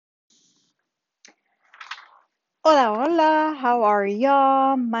Hola, hola, how are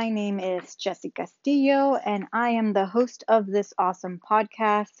y'all? My name is Jessica Castillo, and I am the host of this awesome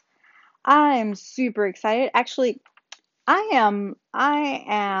podcast. I'm super excited. Actually, I am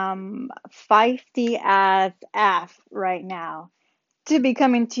feisty as F right now to be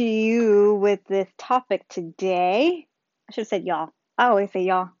coming to you with this topic today. I should have said y'all. I always say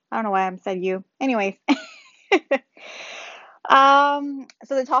y'all. I don't know why I said you. Anyways,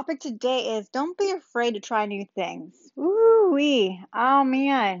 so the topic today is don't be afraid to try new things. Ooh wee. Oh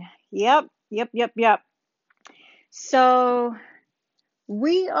man. Yep. So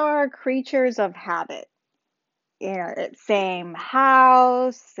we are creatures of habit. Same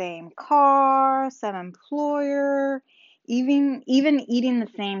house, same car, same employer, even eating the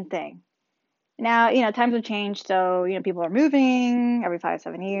same thing. Now, times have changed, so people are moving every 5,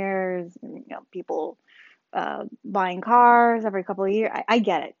 7 years. People buying cars every couple of years. I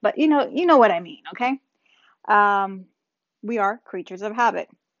get it, but you know what I mean, okay? Um, we are creatures of habit.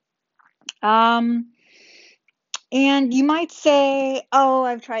 Um, and you might say, "Oh,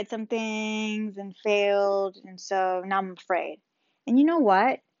 I've tried some things and failed, and so now I'm afraid." And you know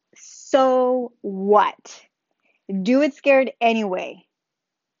what? So what? Do it scared anyway.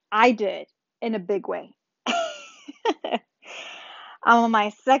 I did in a big way. I'm on my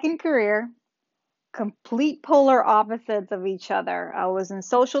second career, complete polar opposites of each other. I was in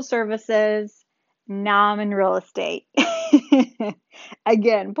social services, now I'm in real estate.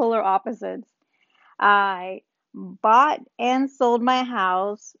 Again, polar opposites. I bought and sold my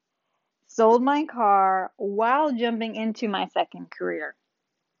house, sold my car while jumping into my second career.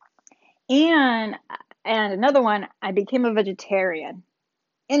 And and another one, I became a vegetarian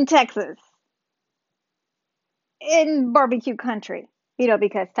in Texas, in barbecue country.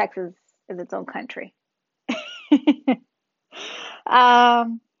 Because Texas is its own country.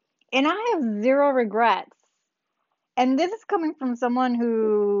 Um, and I have zero regrets. And this is coming from someone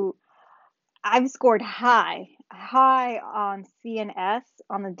who I've scored high on CNS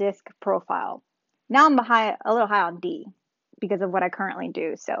on the disc profile. Now I'm a little high on D because of what I currently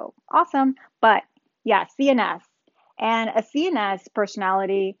do. So awesome. But yeah, CNS. And a CNS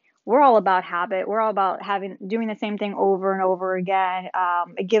personality, we're all about habit. We're all about doing the same thing over and over again.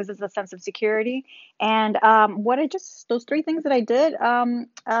 It gives us a sense of security. And those three things that I did,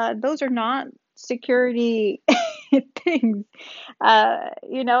 those are not security things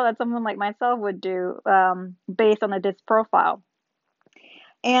that someone like myself would do based on the disc profile.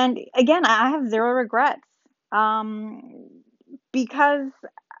 And again, I have zero regrets um, because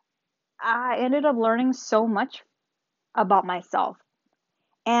I ended up learning so much about myself.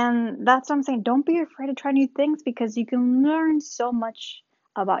 And that's what I'm saying. Don't be afraid to try new things because you can learn so much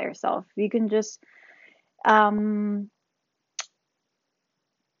about yourself. You can just, um,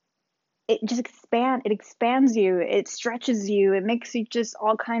 it expands you, it stretches you, it makes you just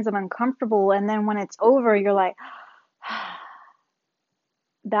all kinds of uncomfortable. And then when it's over, you're like,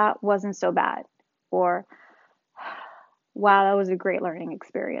 that wasn't so bad. Or, wow, that was a great learning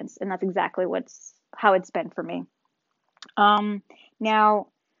experience. And that's exactly how it's been for me. Um, Now,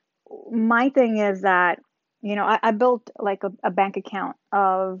 my thing is that, I built like a bank account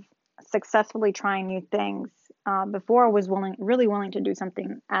of successfully trying new things before I was really willing to do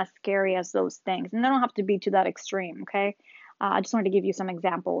something as scary as those things. And they don't have to be to that extreme, okay? I just wanted to give you some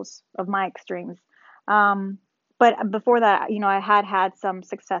examples of my extremes. Um, but before that, I had some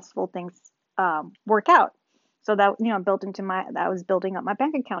successful things work out. So that, built into that was building up my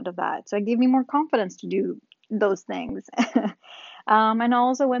bank account of that. So it gave me more confidence to do those things. And I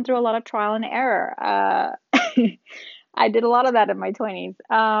also went through a lot of trial and error. I did a lot of that in my 20s.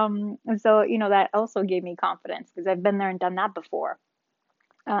 And so, that also gave me confidence because I've been there and done that before.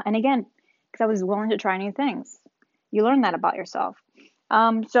 And again, because I was willing to try new things. You learn that about yourself.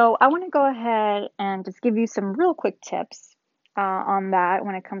 So I want to go ahead and just give you some real quick tips on that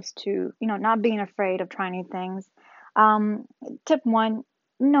when it comes to, not being afraid of trying new things. Um, Tip one,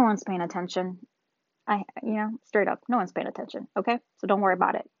 no one's paying attention. Straight up, no one's paying attention. Okay. So don't worry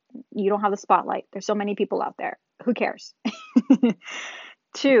about it. You don't have the spotlight. There's so many people out there. Who cares?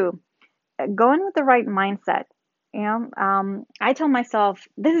 Two, go in with the right mindset. I tell myself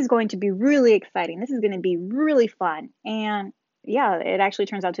this is going to be really exciting. This is going to be really fun. And yeah, it actually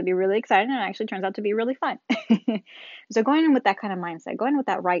turns out to be really exciting and it actually turns out to be really fun. So going in with that kind of mindset, going with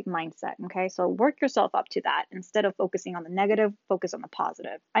that right mindset. Okay. So work yourself up to that instead of focusing on the negative, focus on the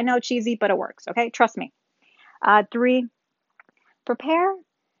positive. I know cheesy, but it works. Okay. Trust me. Three, prepare,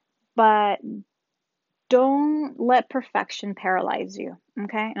 but don't let perfection paralyze you.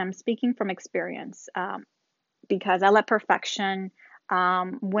 Okay. And I'm speaking from experience because I let perfection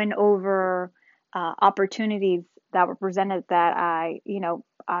win over opportunities that were presented that I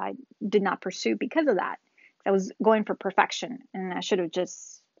did not pursue because of that. I was going for perfection and I should have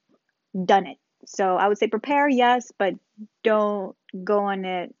just done it. So I would say prepare, yes, but don't go on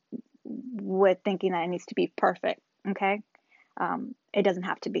it with thinking that it needs to be perfect. Okay. It doesn't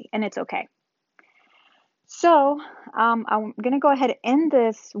have to be, and it's okay. So I'm going to go ahead and end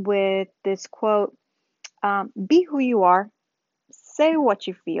this with this quote. Be who you are, say what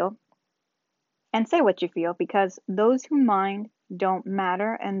you feel, and say what you feel, because those who mind don't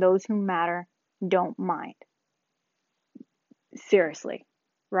matter, and those who matter don't mind. Seriously,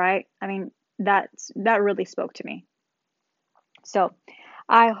 right? I mean, that really spoke to me. So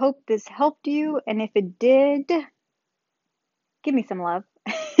I hope this helped you, and if it did, give me some love.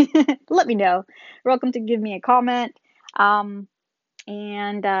 Let me know. You're welcome to give me a comment. Um,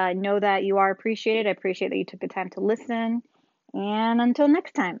 and know that you are appreciated. I appreciate that you took the time to listen. And until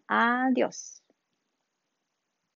next time, adios.